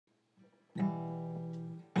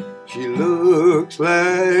She looks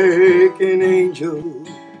like an angel,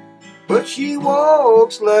 but she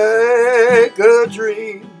walks like a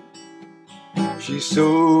dream. She's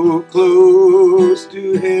so close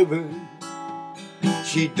to heaven,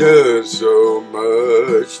 she does so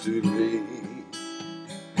much to me.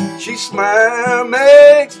 She smile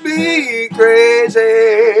makes me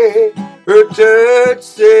crazy, her touch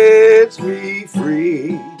sets me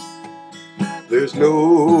free. There's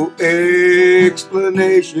no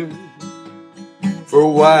explanation for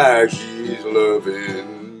why she's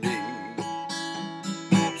loving me.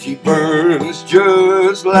 She burns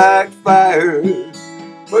just like fire,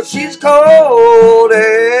 but she's cold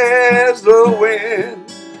as the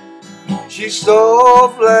wind. She's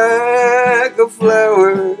soft like a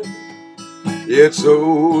flower, yet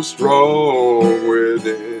so strong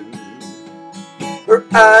within. Her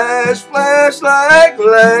eyes flash like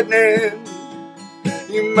lightning,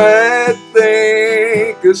 you might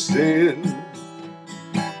think a sin,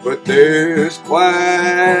 but there's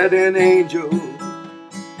quite an angel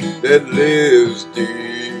that lives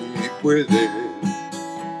deep within.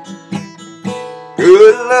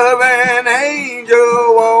 Good loving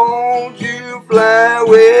angel, won't you fly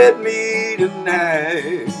with me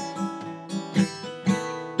tonight?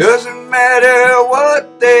 Doesn't matter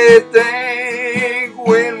what they think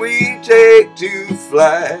when we take to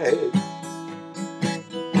flight.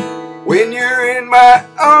 When you're in my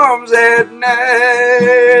arms at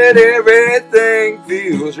night, everything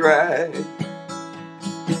feels right.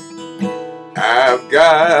 I've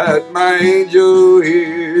got my angel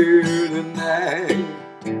here tonight.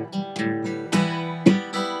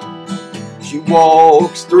 She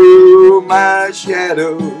walks through my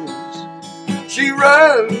shadows, she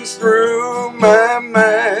runs through my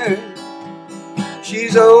mind.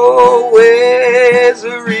 She's always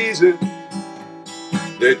a reason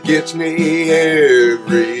that gets me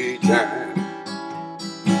every time.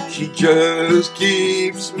 She just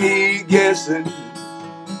keeps me guessing,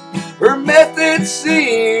 her method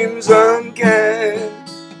seems unkind.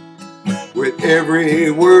 With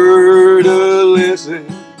every word a lesson,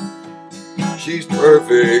 she's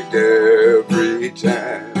perfect every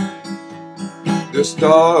time. The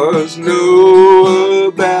stars know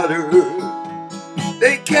about her,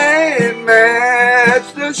 they can't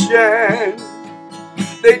match the shine.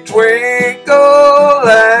 They twinkle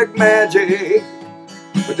like magic,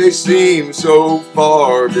 but they seem so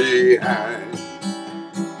far behind.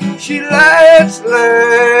 She lights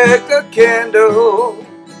like a candle,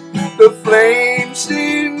 the flame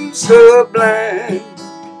seems sublime.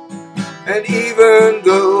 And even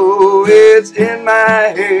though it's in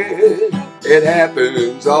my head, it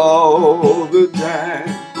happens all the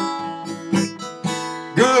time.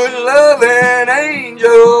 Good loving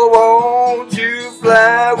angel, won't you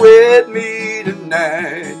fly with me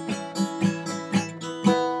tonight?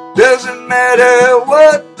 Doesn't matter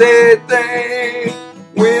what they think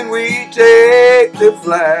when we take the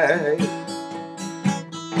flight.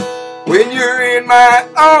 When you're in my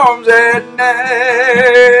arms at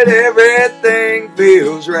night, everything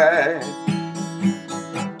feels right.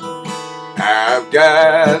 I've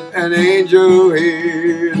got an angel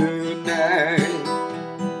here tonight.